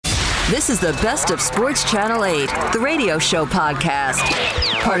This is the Best of Sports Channel 8, the radio show podcast.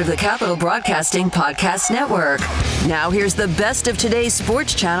 Part of the Capital Broadcasting Podcast Network. Now here's the best of today's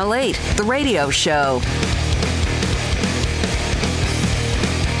Sports Channel 8, the radio show.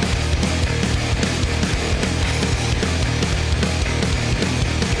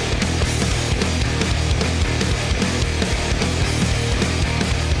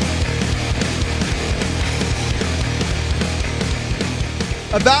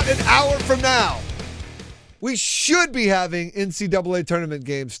 About an hour from now, we should be having NCAA tournament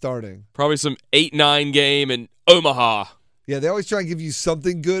games starting. Probably some 8-9 game in Omaha. Yeah, they always try and give you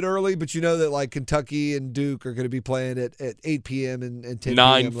something good early, but you know that like Kentucky and Duke are going to be playing at 8 p.m. and 10 p.m.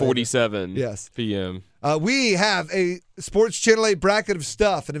 9:47 p.m. We have a Sports Channel 8 bracket of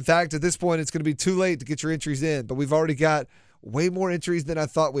stuff, and in fact, at this point, it's going to be too late to get your entries in, but we've already got way more entries than I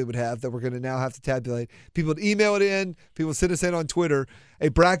thought we would have that we're going to now have to tabulate. People email it in. People send us in on Twitter. A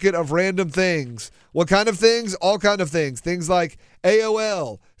bracket of random things. What kind of things? All kind of things. Things like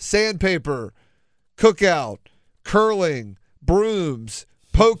AOL, sandpaper, cookout, curling, brooms,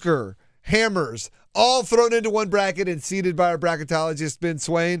 poker, hammers, all thrown into one bracket and seeded by our bracketologist, Ben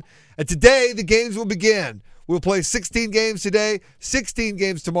Swain. And today, the games will begin. We'll play 16 games today, 16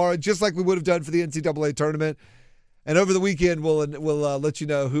 games tomorrow, just like we would have done for the NCAA tournament. And over the weekend, we'll let you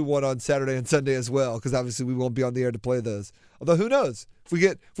know who won on Saturday and Sunday as well, because obviously we won't be on the air to play those. Although who knows? If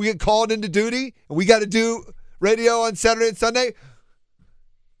we get called into duty and we got to do radio on Saturday and Sunday,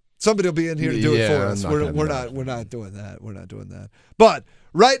 somebody will be in here to do it for us. We're not doing that. We're not doing that. But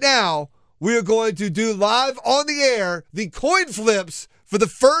right now, we are going to do live on the air the coin flips for the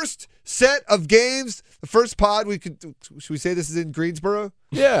first set of games. The first pod. Should we say this is in Greensboro?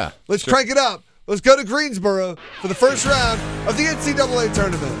 Yeah. Let's crank it up. Let's go to Greensboro for the first round of the NCAA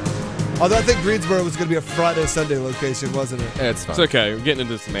tournament. Although I think Greensboro was going to be a Friday, Sunday location, wasn't it? It's fine. It's okay. We're getting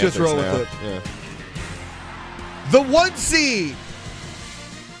into semantics Just roll now. with it. Yeah. The 1 seed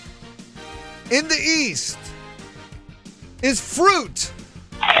in the East is Fruit.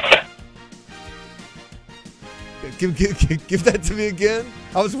 Give that to me again.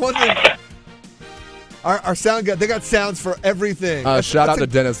 I was wondering. Our sound guy, they got sounds for everything. Shout out to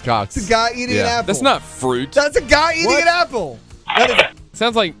Dennis Cox. That's a guy eating an apple. That's not fruit. That's a guy eating an apple.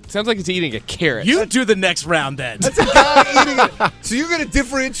 Sounds like it's eating a carrot. You do the next round then. That's a guy eating it. So you're going to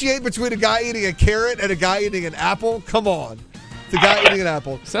differentiate between a guy eating a carrot and a guy eating an apple? Come on. It's a guy eating an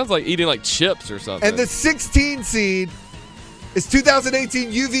apple. Sounds like eating like chips or something. And the 16 seed is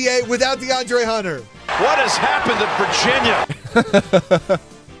 2018 UVA without DeAndre Hunter. What has happened in Virginia?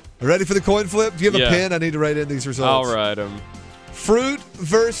 Ready for the coin flip? Do you have a pen? I need to write in these results. I'll write them. Fruit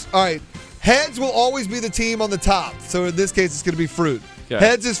versus... All right. Heads will always be the team on the top. So in this case, it's going to be Fruit. Okay.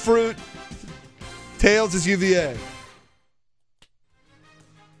 Heads is Fruit. Tails is UVA.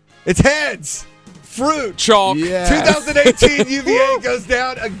 It's heads. Fruit. Chalk. Yes. 2018 UVA goes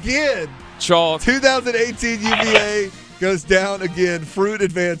down again. Chalk. 2018 UVA goes down again. Fruit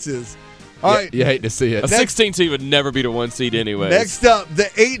advances. All right. You hate to see it. A 16 seed would never beat a 1 seed anyway. Next up, the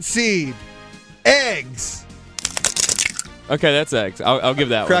 8 seed. Eggs. Okay, that's Eggs. I'll give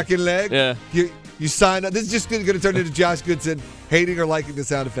that Cracking one. leg. Yeah. You sign up. This is just going to turn into Josh Goodson hating or liking the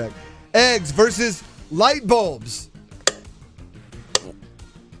sound effect. Eggs versus light bulbs.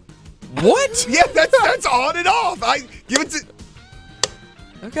 What? Yeah, that's on and off. I give it to.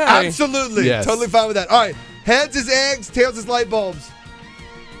 Okay. Absolutely. Yes. Totally fine with that. All right. Heads is eggs. Tails is light bulbs.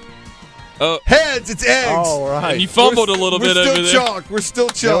 Heads, it's eggs. All right. And you fumbled a little bit over there. We're still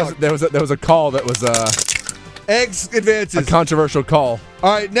chalk. There was a call that was Eggs advances. a controversial call.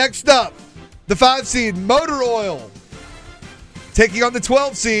 All right, next up, the 5 seed, Motor Oil. Taking on the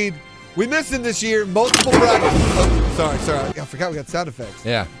 12 seed. We missed him this year. Multiple brackets. Oh, sorry. I forgot we got sound effects.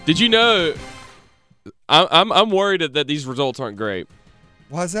 Yeah. Did you know? I'm worried that these results aren't great.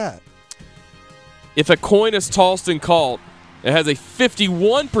 Why is that? If a coin is tossed and caught, it has a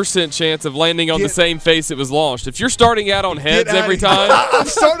 51% chance of landing on the same face it was launched. If you're starting out on heads every time,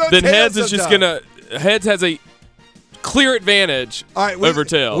 then heads is just gonna. Heads has a clear advantage over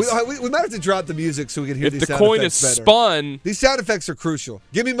tails. We might have to drop the music so we can hear these sound effects better. If the coin is spun, these sound effects are crucial.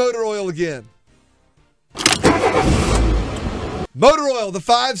 Give me Motor Oil again. Motor Oil, the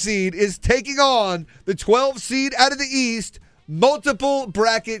 5 seed, is taking on the 12 seed out of the East, multiple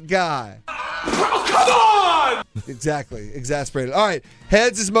bracket guy. Oh, come on! Exactly. Exasperated. All right.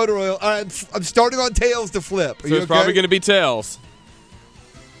 Heads is Motor Oil. All right. I'm starting on tails to flip. Are you it's okay? probably going to be tails.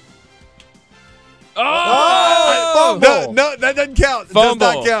 Oh! No, that doesn't count. It does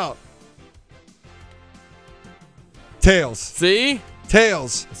not count. Tails. See?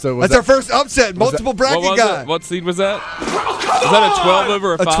 Tails. So that's our first upset. Multiple bracket guy. What seed was that? Oh, that a 12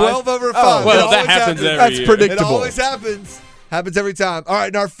 over a 5? A 12 over a 5. Oh, well, that happens every That's year. predictable. It always happens. Happens every time. All right,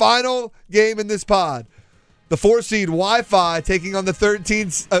 and our final game in this pod, the 4-seed Wi-Fi taking on the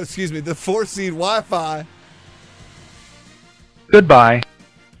 4-seed Wi-Fi. Goodbye.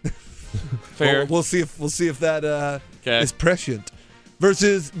 Fair. We'll see if that Okay. is prescient.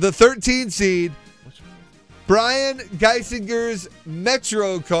 Versus the 13-seed Brian Geisinger's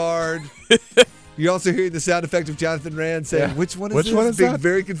Metro card. You're also hearing the sound effect of Jonathan Rand saying, Yeah. which one is Which this? one is Being that?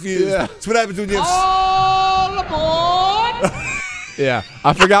 very confused. Yeah. That's what happens when you have... All aboard! Yeah,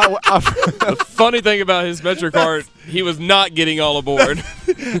 I forgot. The funny thing about his Metro card, he was not getting all aboard.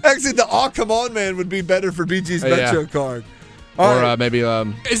 Actually, the "Aw, come on, man" would be better for BG's Metro card. All Or right. maybe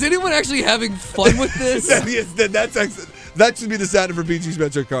Is anyone actually having fun with this? Yes, then that's excellent. That should be the sound for BG's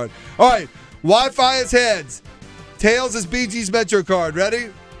Metro card. All right, Wi-Fi is heads. Tails is BG's Metro card. Ready?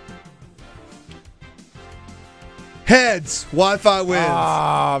 Heads. Wi-Fi wins.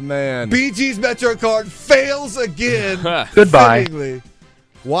 ah man. BG's Metro card fails again. Goodbye. Fittingly.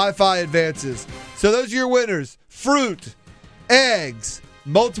 Wi-Fi advances. So those are your winners. Fruit, eggs,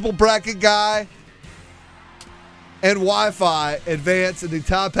 multiple bracket guy, and Wi-Fi advance in the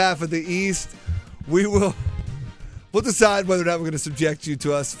top half of the East. We'll decide whether or not we're going to subject you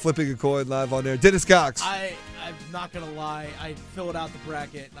to us flipping a coin live on there. Dennis Cox. I'm not going to lie. I filled out the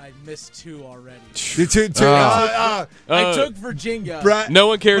bracket, and I missed 2 already. You two. I took Virginia. No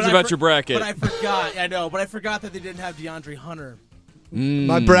one cares but about your bracket. But I forgot. I know, but I forgot that they didn't have DeAndre Hunter.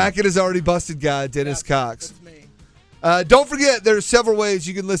 My bracket is already busted, guy. Dennis Cox. That's me. Don't forget, there are several ways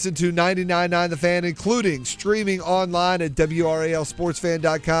you can listen to 99.9 The Fan, including streaming online at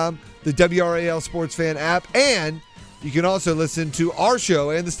WRALSportsFan.com, the WRAL Sports Fan app, and you can also listen to our show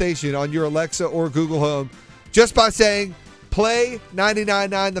and the station on your Alexa or Google Home just by saying, play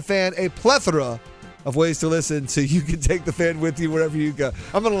 99.9 The Fan, a plethora of ways to listen so you can take The Fan with you wherever you go.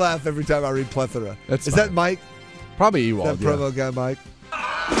 I'm going to laugh every time I read plethora. That's Is fine. that Mike? Probably Ewald. That promo guy, Mike.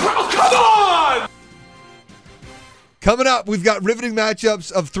 Coming up, we've got riveting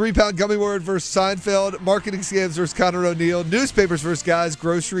matchups of 3-Pound Gummy Word versus Seinfeld, marketing scams versus Connor O'Neill, newspapers versus guys,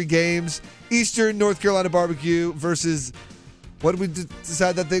 grocery games, Eastern North Carolina barbecue versus, what did we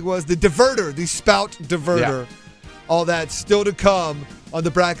decide that thing was? The diverter, the spout diverter. Yeah. All that still to come on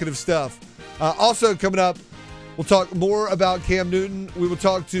the bracket of stuff. Also coming up, we'll talk more about Cam Newton. We will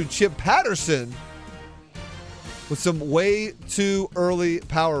talk to Chip Patterson with some way too early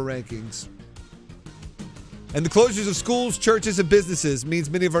power rankings. And the closures of schools, churches, and businesses means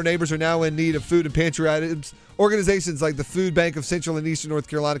many of our neighbors are now in need of food and pantry items. Organizations like the Food Bank of Central and Eastern North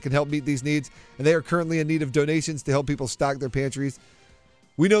Carolina can help meet these needs, and they are currently in need of donations to help people stock their pantries.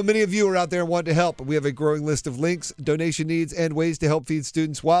 We know many of you are out there and want to help. We have a growing list of links, donation needs, and ways to help feed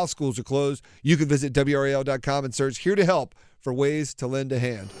students while schools are closed. You can visit WRAL.com and search Here to Help for ways to lend a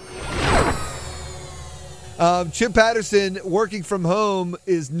hand. Chip Patterson working from home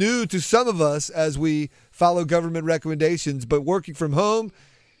is new to some of us as we follow government recommendations, but working from home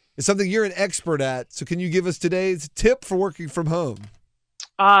is something you're an expert at. So can you give us today's tip for working from home?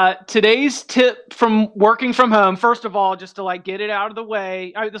 Today's tip from working from home, first of all, just to get it out of the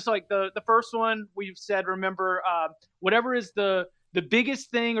way. This the first one we've said, remember, whatever is the biggest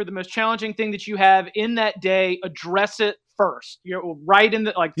thing or the most challenging thing that you have in that day, address it first. You're right in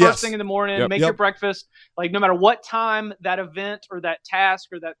the first thing in the morning, make your breakfast, no matter what time that event or that task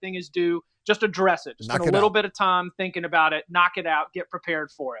or that thing is due, just address it. Just spend a little bit of time thinking about it, knock it out, get prepared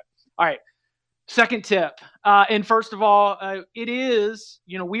for it. All right. Second tip. And first of all, it is,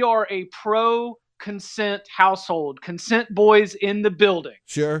 we are a pro consent household, consent boys in the building.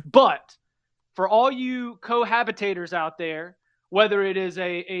 Sure. But for all you cohabitators out there, whether it is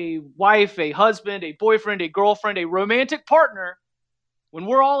a wife, a husband, a boyfriend, a girlfriend, a romantic partner, when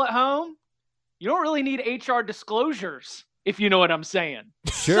we're all at home, you don't really need HR disclosures, if you know what I'm saying.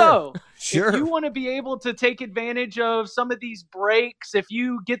 Sure. So if you want to be able to take advantage of some of these breaks, if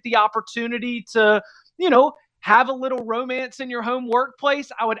you get the opportunity to, have a little romance in your home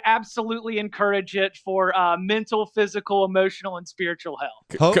workplace, I would absolutely encourage it for mental, physical, emotional, and spiritual health.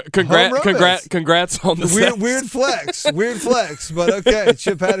 Congrats on the weird flex, but okay.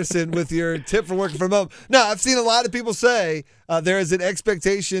 Chip Patterson with your tip for working from home. No, I've seen a lot of people say there is an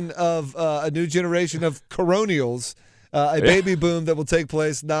expectation of a new generation of coronials, a baby boom that will take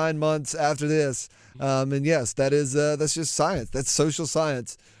place 9 months after this. And yes, that's just science. That's social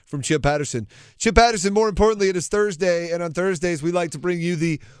science. From Chip Patterson. Chip Patterson, more importantly, it is Thursday, and on Thursdays, we like to bring you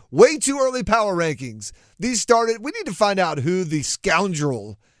the way too early power rankings. These started, we need to find out who the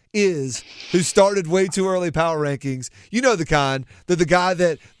scoundrel is who started way too early power rankings. You know the kind. They're the guy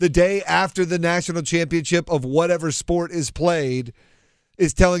that the day after the national championship of whatever sport is played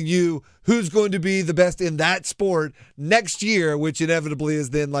is telling you who's going to be the best in that sport next year, which inevitably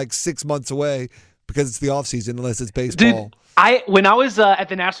is then like 6 months away because it's the offseason unless it's baseball. Dude, when I was at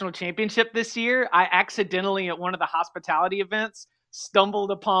the national championship this year, I accidentally at one of the hospitality events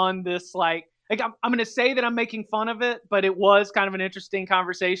stumbled upon this I'm going to say that I'm making fun of it, but it was kind of an interesting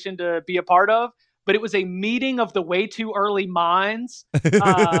conversation to be a part of. But it was a meeting of the way too early minds.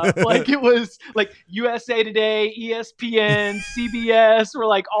 It was like USA Today, ESPN, CBS were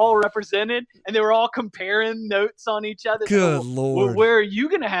like all represented, and they were all comparing notes on each other. Good Lord. Well, where are you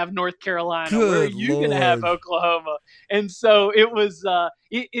going to have North Carolina? Good where are you going to have Oklahoma? And so it was.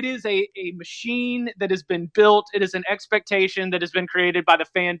 It is a machine that has been built. It is an expectation that has been created by the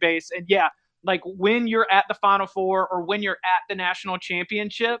fan base. And yeah, like when you're at the Final Four or when you're at the national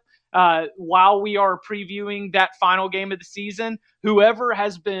championship. While we are previewing that final game of the season, whoever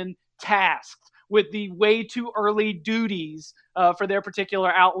has been tasked with the way too early duties for their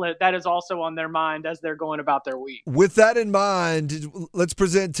particular outlet, that is also on their mind as they're going about their week. With that in mind, let's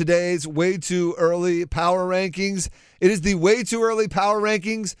present today's way too early power rankings. It is the way too early power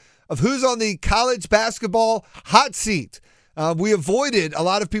rankings of who's on the college basketball hot seat. We avoided a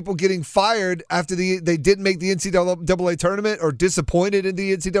lot of people getting fired after they didn't make the NCAA tournament or disappointed in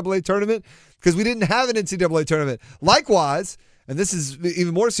the NCAA tournament because we didn't have an NCAA tournament. Likewise, and this is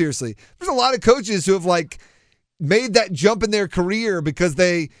even more seriously, there's a lot of coaches who have made that jump in their career because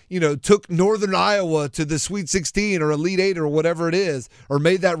they, took Northern Iowa to the Sweet 16 or Elite 8 or whatever it is, or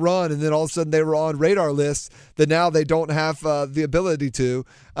made that run, and then all of a sudden they were on radar lists that now they don't have the ability to.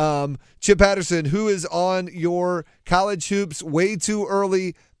 Chip Patterson, who is on your college hoops way too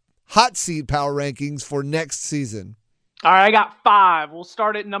early hot seat power rankings for next season? All right, I got 5. We'll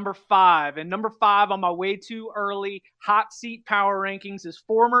start at number 5. And number 5 on my way too early hot seat power rankings is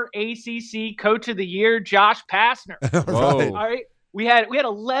former ACC Coach of the Year, Josh Pastner. Right. All right. We had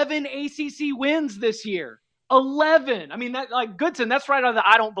 11 ACC wins this year. 11. I mean, that Goodson, that's right on the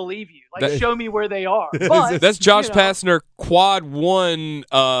I don't believe you. Show me where they are. But, that's Josh Pastner, quad 1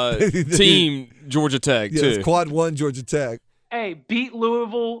 team, Georgia Tech, too. Yes, quad 1 Georgia Tech. Hey, beat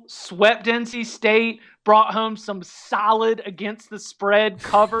Louisville, swept NC State, brought home some solid against the spread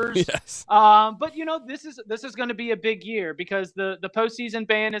covers. Yes. But this is going to be a big year because the postseason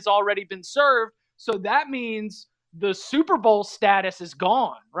ban has already been served. So that means the Super Bowl status is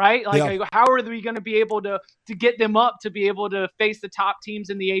gone, right? How are we going to be able to get them up to be able to face the top teams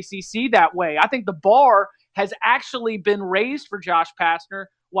in the ACC that way? I think the bar has actually been raised for Josh Pastner,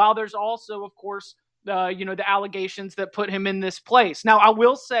 while there's also, of course, the allegations that put him in this place. Now, I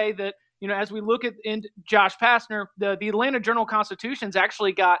will say that, as we look at Josh Pastner, the Atlanta Journal-Constitution's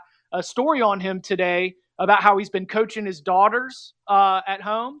actually got a story on him today about how he's been coaching his daughters at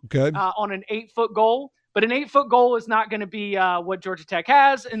home on an 8-foot goal. But an 8-foot goal is not going to be what Georgia Tech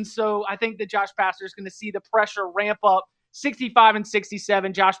has. And so I think that Josh Pastner is going to see the pressure ramp up. 65 and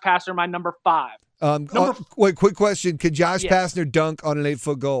 67, Josh Pastner, my number 5. Wait, quick question. Could Josh Pastner dunk on an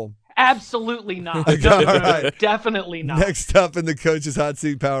 8-foot goal? Absolutely not. All right. Definitely not. Next up in the coach's hot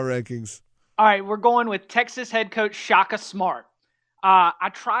seat power rankings. All right, we're going with Texas head coach Shaka Smart. I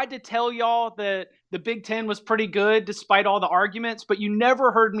tried to tell y'all that the Big Ten was pretty good despite all the arguments, but you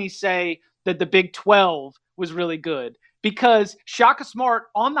never heard me say that the Big 12 was really good because Shaka Smart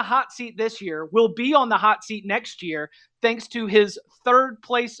on the hot seat this year will be on the hot seat next year thanks to his third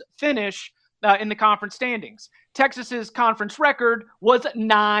place finish in the conference standings. Texas's conference record was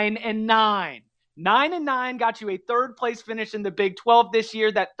 9-9. 9-9 got you a third place finish in the Big 12 this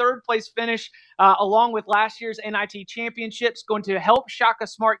year. That third place finish, along with last year's NIT championships, going to help Shaka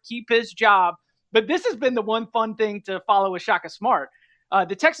Smart keep his job. But this has been the one fun thing to follow with Shaka Smart.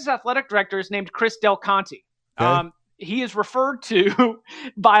 The Texas athletic director is named Chris Del Conte. Okay. He is referred to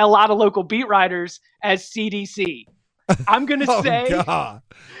by a lot of local beat writers as CDC. I'm going to say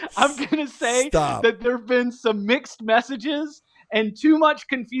that there have been some mixed messages and too much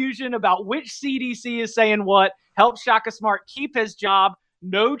confusion about which CDC is saying what. Help Shaka Smart keep his job.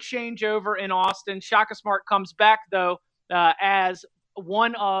 No changeover in Austin. Shaka Smart comes back, though, as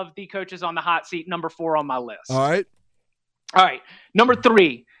one of the coaches on the hot seat, number 4 on my list. All right. Number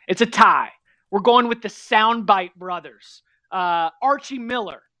 3. It's a tie. We're going with the Soundbite brothers. Archie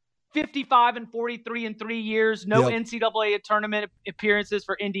Miller. 55 and 43 in 3 years. No NCAA tournament appearances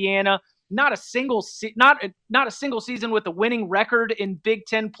for Indiana. Not a single season with a winning record in Big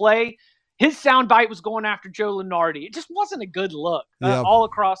Ten play. His soundbite was going after Joe Lunardi. It just wasn't a good look all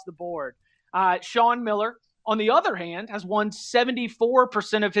across the board. Sean Miller, on the other hand, has won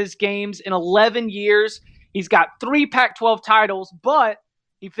 74% of his games in 11 years. He's got 3 Pac-12 titles, but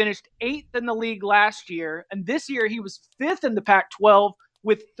he finished 8th in the league last year. And this year he was 5th in the Pac-12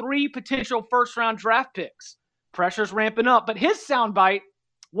 with 3 potential first-round draft picks. Pressure's ramping up, but his soundbite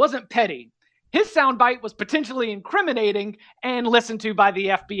wasn't petty. His soundbite was potentially incriminating and listened to by the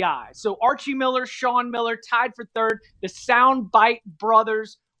FBI. So Archie Miller, Sean Miller tied for 3rd. The soundbite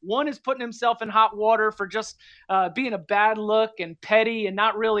brothers. One is putting himself in hot water for just being a bad look and petty and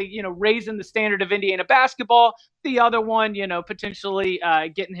not really, raising the standard of Indiana basketball. The other one, potentially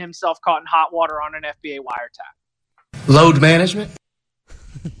getting himself caught in hot water on an FBA wiretap. Load management.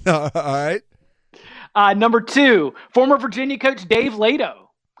 All right. Number 2, former Virginia coach Dave Lato.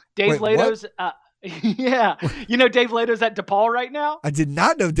 Dave Lato's, yeah. Dave Lato's at DePaul right now? I did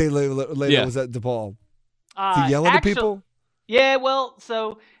not know Dave Lato was at DePaul. Is he yelling at people? Yeah, well,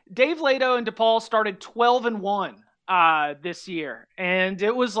 so Dave Lato and DePaul started 12-1 this year. And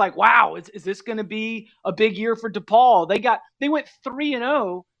it was like, wow, is this going to be a big year for DePaul? They went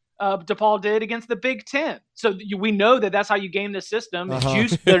 3-0. DePaul did against the Big Ten. So we know that's how you game the system.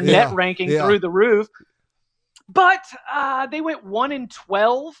 Juice their net ranking through the roof. But they went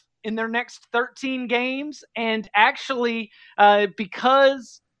 1-12 in their next 13 games. And actually,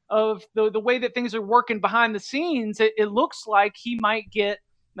 because of the way that things are working behind the scenes, it looks like he might get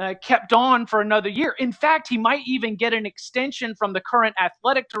kept on for another year. In fact, he might even get an extension from the current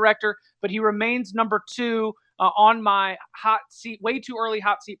athletic director, but he remains number 2 on my hot seat, way too early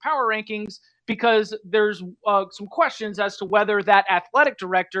hot seat power rankings, because there's some questions as to whether that athletic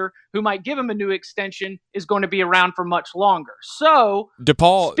director who might give him a new extension is going to be around for much longer. So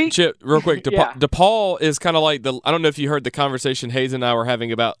DePaul, Chip, real quick, DePaul is kind of like I don't know if you heard the conversation Hayes and I were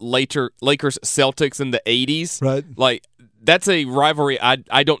having about Lakers Celtics in the 80s. Right. Like, that's a rivalry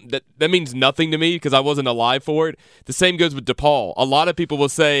I don't that means nothing to me because I wasn't alive for it. The same goes with DePaul. A lot of people will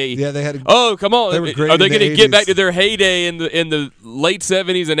say, "Oh, come on, are they going to get back to their heyday in the late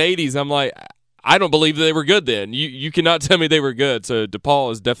 70s and 80s?" I'm like, I don't believe they were good then. You cannot tell me they were good. So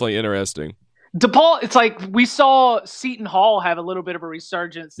DePaul is definitely interesting. DePaul, it's like we saw Seton Hall have a little bit of a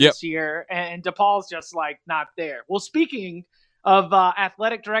resurgence this year, and DePaul's just like not there. Well, speaking of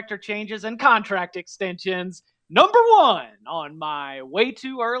athletic director changes and contract extensions, number 1 on my way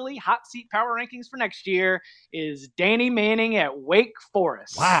too early hot seat power rankings for next year is Danny Manning at Wake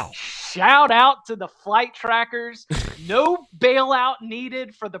Forest. Wow. Shout out to the flight trackers. No bailout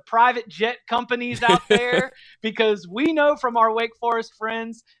needed for the private jet companies out there because we know from our Wake Forest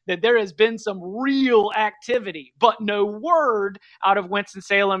friends that there has been some real activity, but no word out of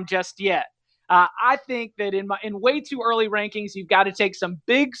Winston-Salem just yet. I think that in way too early rankings, you've got to take some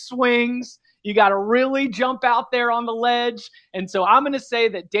big swings. You got to really jump out there on the ledge. And so I'm going to say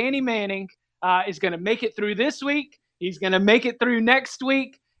that Danny Manning is going to make it through this week. He's going to make it through next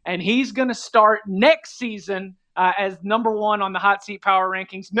week. And he's going to start next season as number 1 on the hot seat power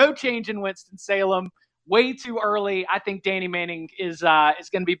rankings. No change in Winston-Salem. Way too early. I think Danny Manning is going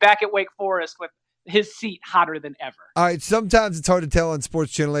to be back at Wake Forest with his seat hotter than ever. All right, sometimes it's hard to tell on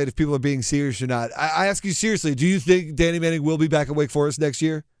Sports Channel 8 if people are being serious or not. I ask you seriously, do you think Danny Manning will be back at Wake Forest next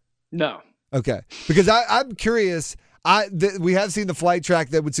year? No. Okay, because I'm curious. We have seen the flight track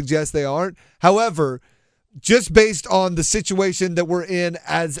that would suggest they aren't. However, just based on the situation that we're in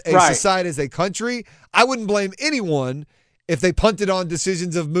as a society, as a country, I wouldn't blame anyone if they punted on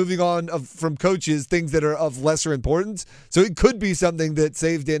decisions of moving on from coaches, things that are of lesser importance. So it could be something that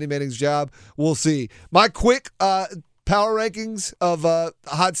saves Danny Manning's job. We'll see. My quick power rankings of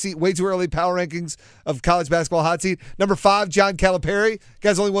hot seat, way too early power rankings of college basketball hot seat. Number 5, John Calipari.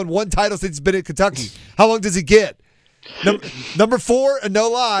 Guy's only won 1 title since he's been at Kentucky. How long does he get? Number 4, and no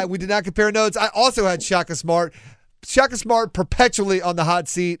lie, we did not compare notes. I also had Shaka Smart. Shaka Smart perpetually on the hot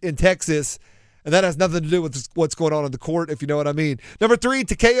seat in Texas, and that has nothing to do with what's going on the court, if you know what I mean. Number 3,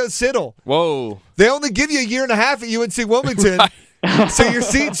 Takeo Siddle. Whoa. They only give you a year and a half at UNC Wilmington, so your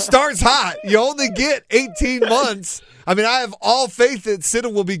seat starts hot. You only get 18 months. I mean, I have all faith that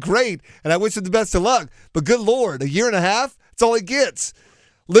Siddle will be great, and I wish him the best of luck. But good Lord, a year and a half? That's all he gets.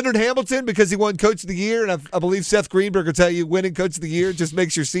 Leonard Hamilton, because he won Coach of the Year, and I believe Seth Greenberg will tell you winning Coach of the Year just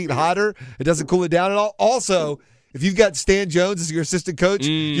makes your seat hotter. It doesn't cool it down at all. Also, if you've got Stan Jones as your assistant coach,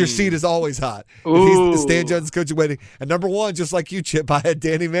 your seat is always hot. If he's Stan Jones coach waiting. And number 1, just like you, Chip, I had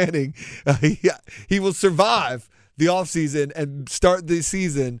Danny Manning. He will survive the offseason and start the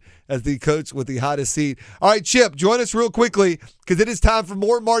season as the coach with the hottest seat. All right, Chip, join us real quickly because it is time for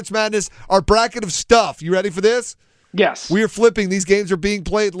more March Madness, our bracket of stuff. You ready for this? Yes. We are flipping. These games are being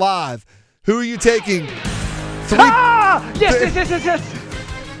played live. Who are you taking? Yes.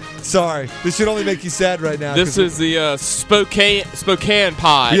 Sorry. This should only make you sad right now. This is the Spokane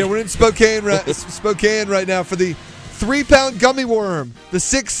pie. Yeah, we're in Spokane right now for the 3-pound gummy worm, the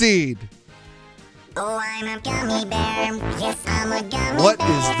 6th seed. Oh, I'm a gummy bear. Yes, I'm a gummy bear. What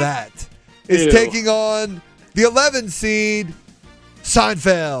is that? It's taking on the 11th seed,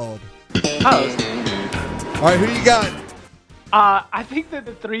 Seinfeld. Oh. All right, who you got? I think that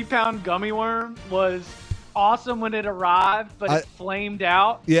the 3-pound gummy worm was awesome when it arrived, but it flamed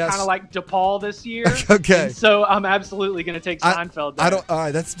out. Yes. Kind of like DePaul this year. Okay. And so I'm absolutely going to take Seinfeld there. All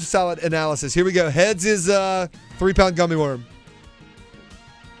right, that's solid analysis. Here we go. Heads is 3-pound gummy worm.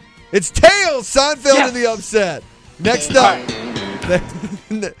 It's tails. Seinfeld in the upset. Next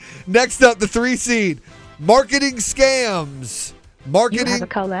up, the 3 seed, marketing scams. Marketing. You have a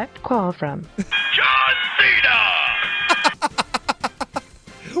collect call from John Cena.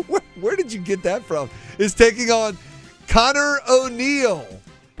 Where did you get that from? Is taking on Connor O'Neill.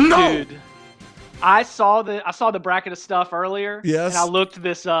 Dude, I saw the bracket of stuff earlier. Yes. And I looked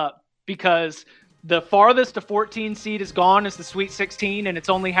this up because the farthest a 14 seed has gone is the Sweet 16, and it's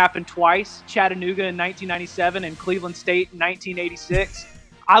only happened twice: Chattanooga in 1997 and Cleveland State in 1986.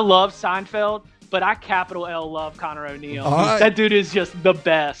 I love Seinfeld, but I capital L love Connor O'Neill. Right. That dude is just the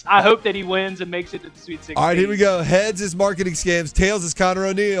best. I hope that he wins and makes it to the Sweet 16. All right, here we go. Heads is marketing scams. Tails is Connor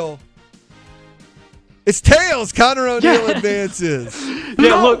O'Neill. It's tails. Connor O'Neill advances.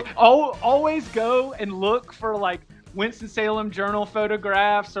 Yeah, look, always go and look for like Winston-Salem Journal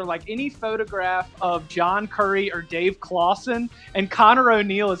photographs or like any photograph of John Curry or Dave Clawson, and Connor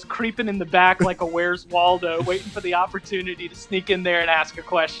O'Neill is creeping in the back like a Where's Waldo, waiting for the opportunity to sneak in there and ask a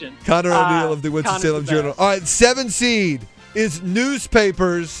question. Connor O'Neill of the Winston-Salem Journal. All right, 7 seed is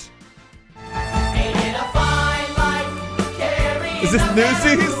newspapers. Is this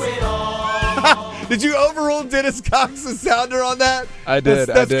Newsies? Did you overrule Dennis Cox's sounder on that? I did.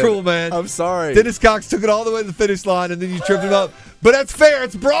 That's cruel, man. I'm sorry. Dennis Cox took it all the way to the finish line, and then you tripped him up. But that's fair.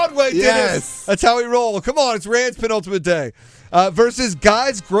 It's Broadway, Dennis. Yes. That's how we roll. Come on, it's Rand's penultimate day. Versus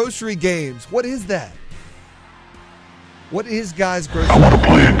Guys Grocery Games. What is that? What is Guys Grocery Games? I want to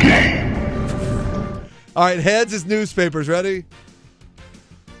play a game. All right, heads is newspapers. Ready?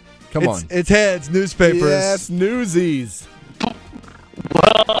 Come on. It's heads, newspapers. Yes, Newsies.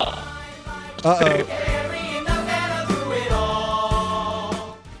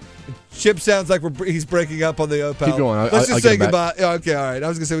 Chip sounds like he's breaking up on the Opal. Keep going. Let's just say goodbye. Okay, all right. I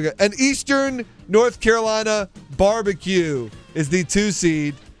was going to say we got an Eastern North Carolina barbecue is the 2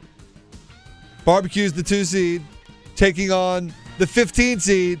 seed. Barbecue is the 2 seed, taking on the 15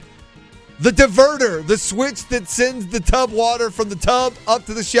 seed. The diverter, the switch that sends the tub water from the tub up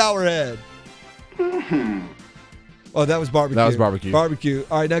to the shower head. Oh, that was barbecue. That was barbecue. Barbecue.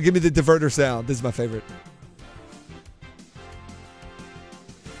 All right, now give me the diverter sound. This is my favorite.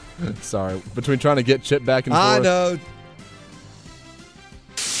 Sorry. Between trying to get Chip back and forth. I know.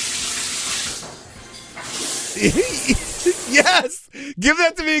 Yes. Give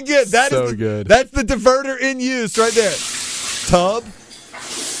that to me again. That is good. That's the diverter in use right there. Tub.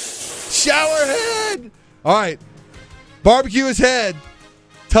 Shower head. All right. Barbecue is head.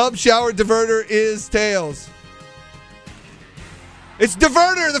 Tub, shower, diverter is tails. It's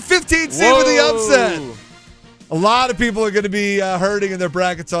diverter, the 15th seed with the upset. A lot of people are going to be hurting in their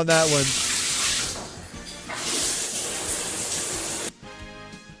brackets on that one.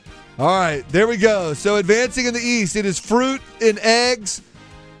 All right, there we go. So advancing in the East, it is fruit and eggs,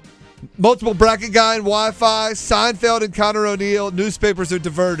 multiple bracket guy and Wi-Fi, Seinfeld and Connor O'Neill, newspapers or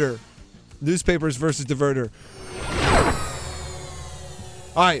diverter. Newspapers versus diverter.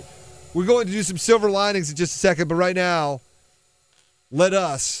 All right, we're going to do some silver linings in just a second, but right now, let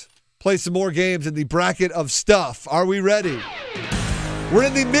us play some more games in the bracket of stuff. Are we ready? We're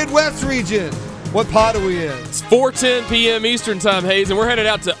in the Midwest region. What pod are we in? It's 4:10 p.m. Eastern Time, Hayes, and we're headed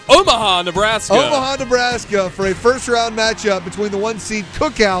out to Omaha, Nebraska. Omaha, Nebraska for a first-round matchup between the 1-seed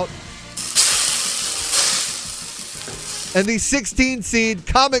Cookout and the 16-seed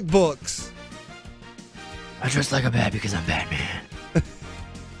Comic Books. I dress like a bat because I'm Batman.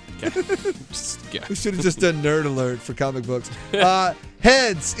 We should have just done Nerd Alert for Comic Books.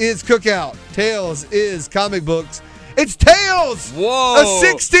 Heads is Cookout. Tails is Comic Books. It's tails! Whoa! A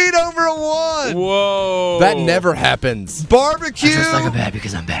 16 over a 1. Whoa! That never happens. Barbecue. I dress like a bat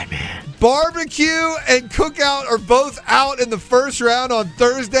because I'm Batman. Barbecue and Cookout are both out in the first round on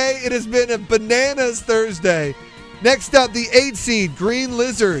Thursday. It has been a bananas Thursday. Next up, the 8 seed Green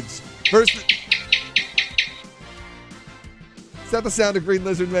Lizards versus. Is that the sound a green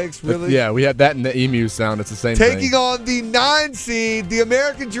lizard makes? Really? Yeah, we have that in the emu sound. It's the same thing. Taking on the 9 seed, the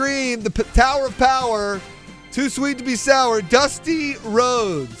American Dream, the Tower of Power, too sweet to be sour, Dusty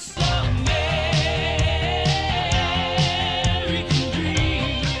Rhodes.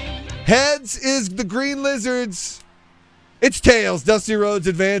 Heads is the Green Lizards. It's tails. Dusty Rhodes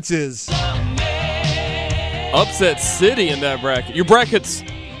advances. Upset City in that bracket. Your bracket's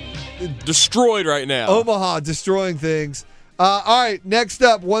destroyed right now. Omaha destroying things. All right, next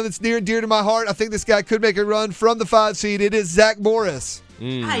up, one that's near and dear to my heart. I think this guy could make a run from the 5 seed. It is Zach Morris.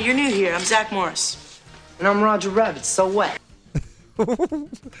 Hi, you're new here. I'm Zach Morris. And I'm Roger Rabbit. So what?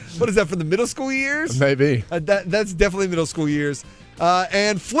 What is that, from the middle school years? Maybe. That's definitely middle school years.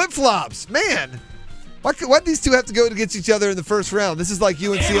 And flip-flops. Man, why these two have to go against each other in the first round? This is like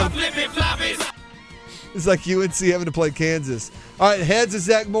UNC. It's like UNC having to play Kansas. All right, heads is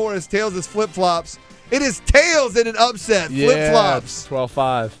Zach Morris. Tails is flip-flops. It is tails in an upset. Flip-flops.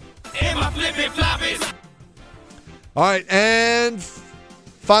 12-5. All right, and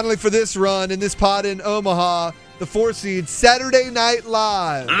finally for this run in this pod in Omaha, the 4 seed, Saturday Night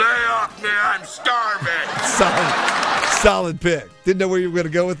Live. Lay off me, I'm starving. Solid pick. Didn't know where you were going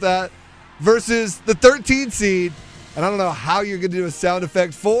to go with that. Versus the 13 seed, and I don't know how you're going to do a sound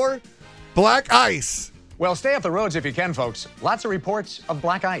effect for Black Ice. Well, stay off the roads if you can, folks. Lots of reports of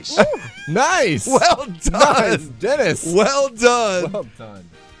black ice. Nice. Well done. Nice, Dennis. Well done. Well done.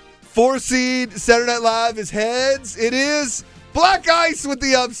 4 seed, Saturday Night Live is heads. It is Black Ice with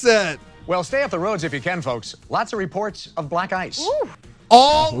the upset. Well, stay off the roads if you can, folks. Lots of reports of black ice.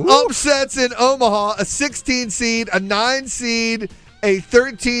 All upsets in Omaha, a 16 seed, a 9 seed, a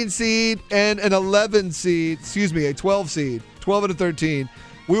 13 seed, and an 11 seed. Excuse me, a 12 seed. 12 and a 13.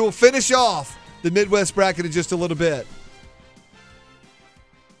 We will finish off the Midwest bracket in just a little bit.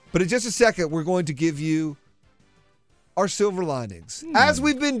 But in just a second, we're going to give you our silver linings, as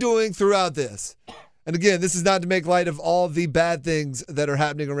we've been doing throughout this. And again, this is not to make light of all the bad things that are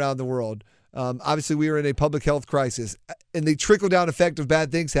happening around the world. Obviously, we are in a public health crisis. And the trickle-down effect of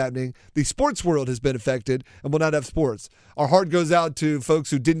bad things happening, the sports world has been affected and will not have sports. Our heart goes out to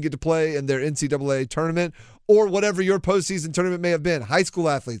folks who didn't get to play in their NCAA tournament or whatever your postseason tournament may have been. High school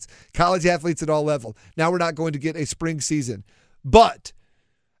athletes, college athletes at all levels. Now we're not going to get a spring season. But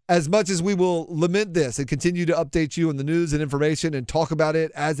as much as we will lament this and continue to update you on the news and information and talk about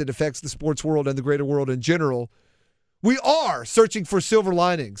it as it affects the sports world and the greater world in general, we are searching for silver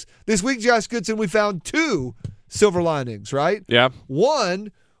linings. This week, Josh Goodson, we found 2 silver linings, right? Yeah.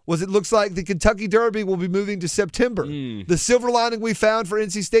 One was it looks like the Kentucky Derby will be moving to September. The silver lining we found for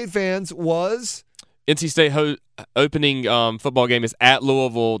NC State fans was NC State opening football game is at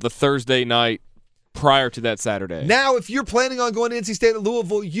Louisville the Thursday night prior to that Saturday. Now, if you're planning on going to NC State at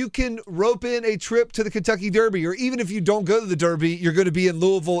Louisville, you can rope in a trip to the Kentucky Derby, or even if you don't go to the Derby, you're going to be in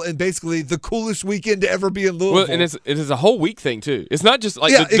Louisville and basically the coolest weekend to ever be in Louisville. Well, and it is a whole week thing, too. It's not just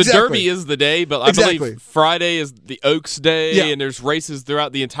like the Derby is the day, but I believe Friday is the Oaks Day, and there's races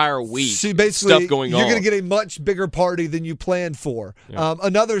throughout the entire week. So basically, stuff going on. You're going to get a much bigger party than you planned for. Yeah.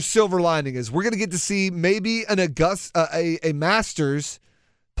 Another silver lining is we're going to get to see maybe an a Masters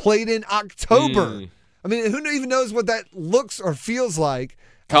played in October. I mean, who even knows what that looks or feels like?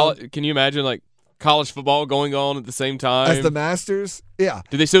 Can you imagine like college football going on at the same time as the Masters? Yeah.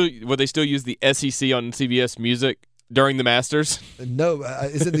 Would they still use the SEC on CBS music during the Masters? No.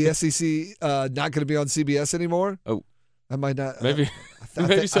 Isn't the SEC not going to be on CBS anymore? Oh, I might not. Maybe.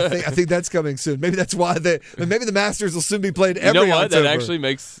 Maybe so. I think that's coming soon. Maybe that's why maybe the Masters will soon be played every October. That actually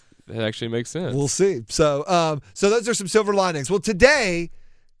makes sense. We'll see. So those are some silver linings. Well, today,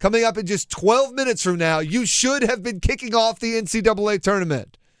 coming up in just 12 minutes from now, you should have been kicking off the NCAA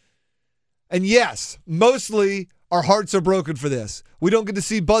tournament. And yes, mostly our hearts are broken for this. We don't get to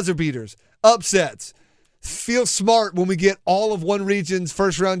see buzzer beaters, upsets, feel smart when we get all of one region's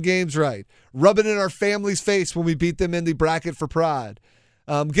first round games right, rub it in our family's face when we beat them in the bracket for pride.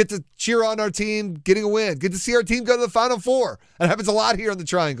 Get to cheer on our team getting a win. Get to see our team go to the Final Four. That happens a lot here in the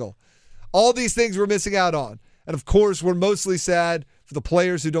Triangle. All these things we're missing out on. And of course, we're mostly sad for the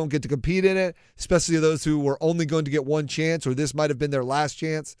players who don't get to compete in it, especially those who were only going to get one chance, or this might have been their last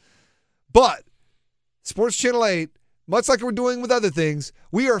chance. But Sports Channel 8, much like we're doing with other things,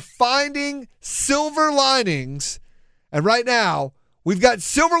 we are finding silver linings. And right now, we've got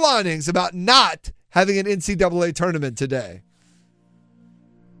silver linings about not having an NCAA tournament today.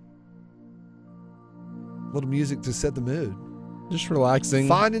 A little music to set the mood. Just relaxing.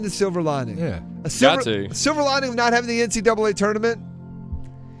 Finding the silver lining. Yeah. A silver lining of not having the NCAA tournament,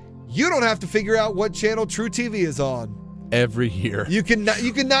 you don't have to figure out what channel True TV is on. Every year. You can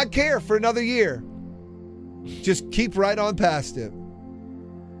not care for another year. Just keep right on past it.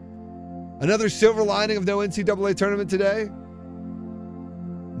 Another silver lining of no NCAA tournament today.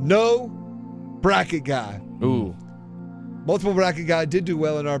 No bracket guy. Ooh. Multiple bracket guy did do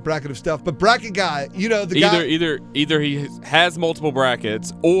well in our bracket of stuff, but bracket guy, the guy either he has multiple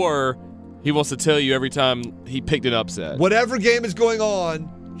brackets or He wants to tell you every time he picked an upset. Whatever game is going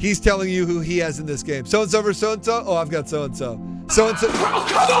on, he's telling you who he has in this game. So-and-so versus so-and-so? Oh, I've got so-and-so. So-and-so. Oh,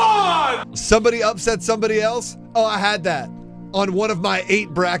 come on! Somebody upset somebody else? Oh, I had that on one of my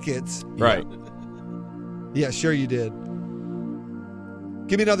 8 brackets. Right. Yeah, sure you did.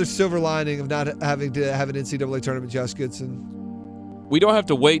 Give me another silver lining of not having to have an NCAA tournament, Josh Goodson. We don't have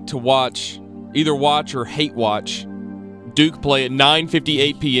to wait to either watch or hate watch Duke play at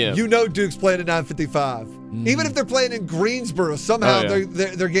 9:58 p.m. You know Duke's playing at 9:55. Even if they're playing in Greensboro, somehow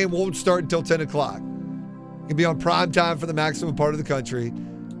their game won't start until 10 o'clock. It can be on prime time for the maximum part of the country.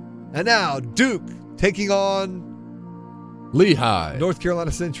 And now, Duke taking on Lehigh, North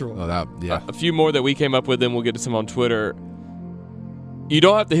Carolina Central. Oh, A few more that we came up with, then we'll get to some on Twitter. You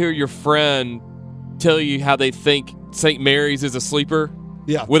don't have to hear your friend tell you how they think St. Mary's is a sleeper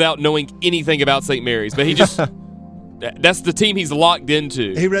without knowing anything about St. Mary's. But he just that's the team he's locked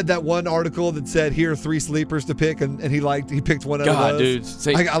into. He read that one article that said here are 3 sleepers to pick, and he picked one out of those.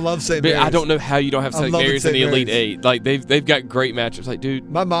 Dude, I love St. Mary's. I don't know how you don't have St. Mary's in the Elite Eight. Like they've got great matchups. Like, dude,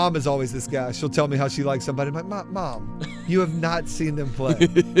 my mom is always this guy. She'll tell me how she likes somebody. I'm like, Mom, you have not seen them play.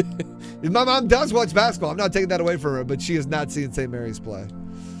 My mom does watch basketball. I'm not taking that away from her, but she has not seen St. Mary's play.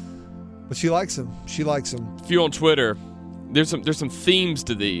 But she likes them. She likes them. If you're on Twitter, there's some themes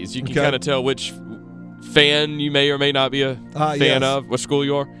to these. You can kind of tell which fan you may or may not be a fan of, what school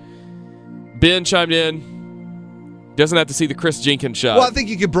you are. Ben chimed in. Doesn't have to see the Chris Jenkins shot. Well, I think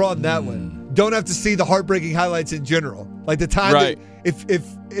you could broaden that one. Don't have to see the heartbreaking highlights in general. Like the time that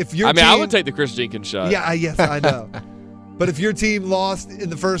if your team, I would take the Chris Jenkins shot. Yeah, yes, I know. But if your team lost in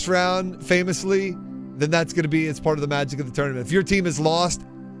the first round famously, then that's going to be, it's part of the magic of the tournament. If your team is lost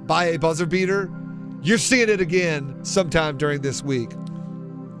by a buzzer beater, you're seeing it again sometime during this week.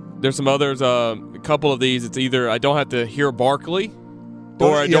 There's some others, a couple of these. It's either I don't have to hear Barkley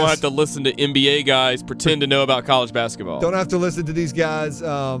or I don't have to listen to NBA guys pretend to know about college basketball. Don't have to listen to these guys,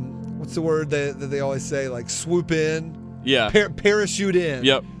 what's the word that they always say, like swoop in? Yeah. Parachute in.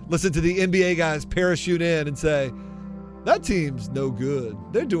 Yep. Listen to the NBA guys parachute in and say, that team's no good.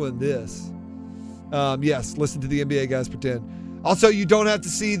 They're doing this. Yes, listen to the NBA guys pretend. Also, you don't have to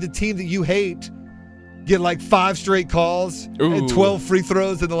see the team that you hate get like 5 straight calls and 12 free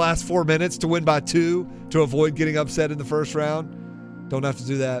throws in the last 4 minutes to win by 2 to avoid getting upset in the first round. Don't have to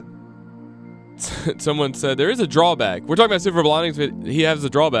do that. Someone said there is a drawback. We're talking about silver linings, but he has a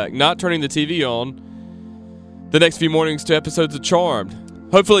drawback. Not turning the TV on the next few mornings to episodes of Charmed.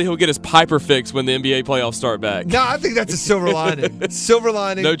 Hopefully he'll get his Piper fix when the NBA playoffs start back. No, I think that's a silver lining. Silver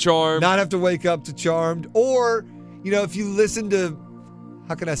lining. No Charmed. Not have to wake up to Charmed. Or, if you listen to,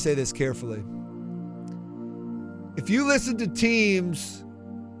 how can I say this carefully? If you listen to teams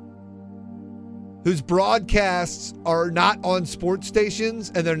whose broadcasts are not on sports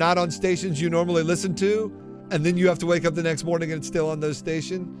stations and they're not on stations you normally listen to, and then you have to wake up the next morning and it's still on those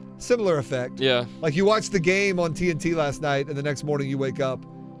stations, similar effect. Yeah. Like you watched the game on TNT last night and the next morning you wake up,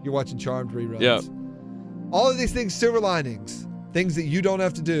 you're watching Charmed reruns. Yeah. All of these things, silver linings, things that you don't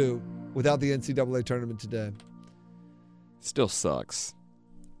have to do without the NCAA tournament today. Still sucks.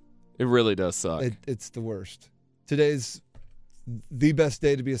 It really does suck. It's the worst. Today's the best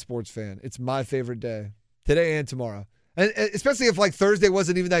day to be a sports fan. It's my favorite day. Today and tomorrow. And especially if like Thursday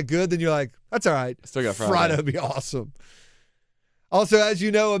wasn't even that good, then you're like, that's all right. Still got Friday would be awesome. Also, as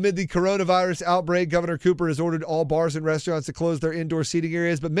you know, amid the coronavirus outbreak, Governor Cooper has ordered all bars and restaurants to close their indoor seating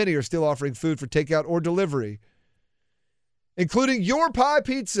areas, but many are still offering food for takeout or delivery, including Your Pie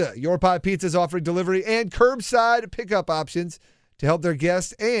Pizza. Your Pie Pizza is offering delivery and curbside pickup options to help their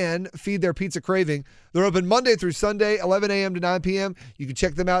guests and feed their pizza craving. They're open Monday through Sunday, 11 a.m. to 9 p.m. You can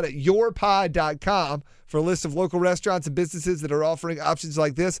check them out at yourpie.com for a list of local restaurants and businesses that are offering options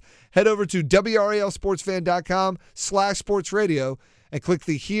like this. Head over to WRALSportsFan.com/sportsradio and click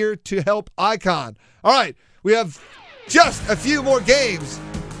the Here to Help icon. All right, we have just a few more games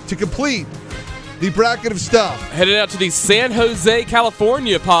to complete the bracket of stuff. Headed out to the San Jose,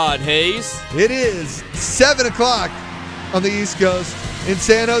 California pod, Hayes. It is 7 o'clock on the East Coast in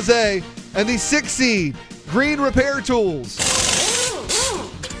San Jose, and the 6th seed, Green Repair Tools.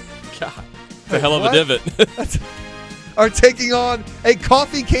 God, it's a hell of a divot. Are taking on a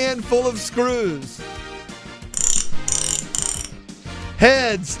coffee can full of screws.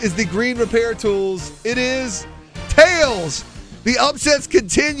 Heads is the Green Repair Tools. It is tails. The upsets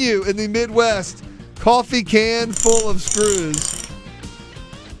continue in the Midwest. Coffee can full of screws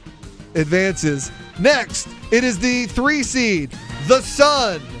advances. Next, it is the 3 seed, the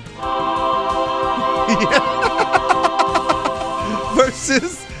Sun.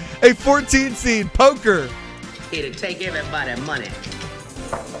 Versus a 14 seed, Poker. It'll take everybody money.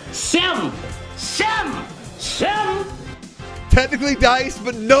 Seven. Technically dice,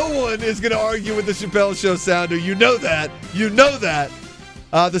 but no one is going to argue with the Chappelle Show sounder. You know that.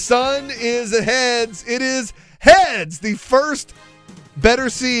 The Sun is at heads. It is heads, the first better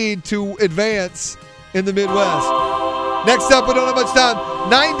seed to advance in the Midwest. Next up, we don't have much time.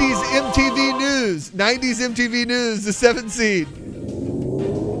 90s MTV News, the 7 seed.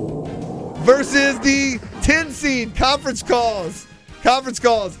 Versus the 10 seed, conference calls.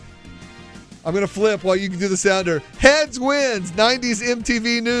 I'm going to flip while you can do the sounder. Heads wins, 90s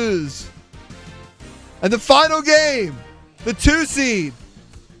MTV News. And the final game, the 2 seed,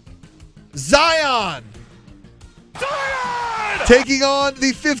 Zion. Taking on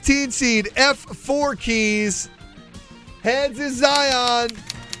the 15 seed, F4 Keys. Heads is Zion.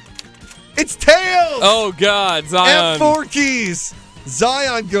 It's tails. Oh, God, Zion. F4 Keys.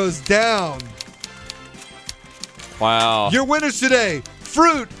 Zion goes down. Wow. Your winners today,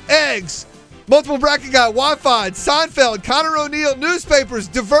 fruit, eggs, multiple bracket guy, Wi-Fi, Seinfeld, Connor O'Neill, newspapers,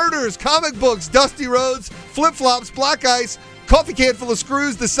 diverters, comic books, Dusty Roads, flip-flops, black ice, coffee can full of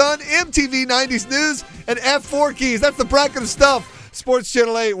screws, The Sun, MTV 90s News, and F4 Keys. That's the bracket of stuff. Sports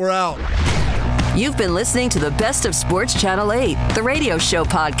Channel 8, we're out. You've been listening to the Best of Sports Channel 8, the radio show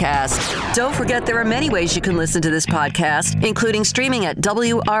podcast. Don't forget there are many ways you can listen to this podcast, including streaming at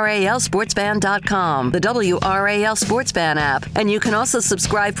WRALSportsFan.com, the WRAL Sports Fan app, and you can also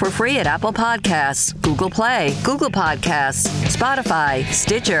subscribe for free at Apple Podcasts, Google Play, Google Podcasts, Spotify,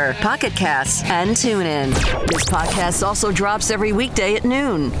 Stitcher, Pocket Casts, and TuneIn. This podcast also drops every weekday at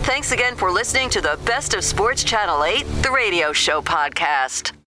noon. Thanks again for listening to the Best of Sports Channel 8, the radio show podcast.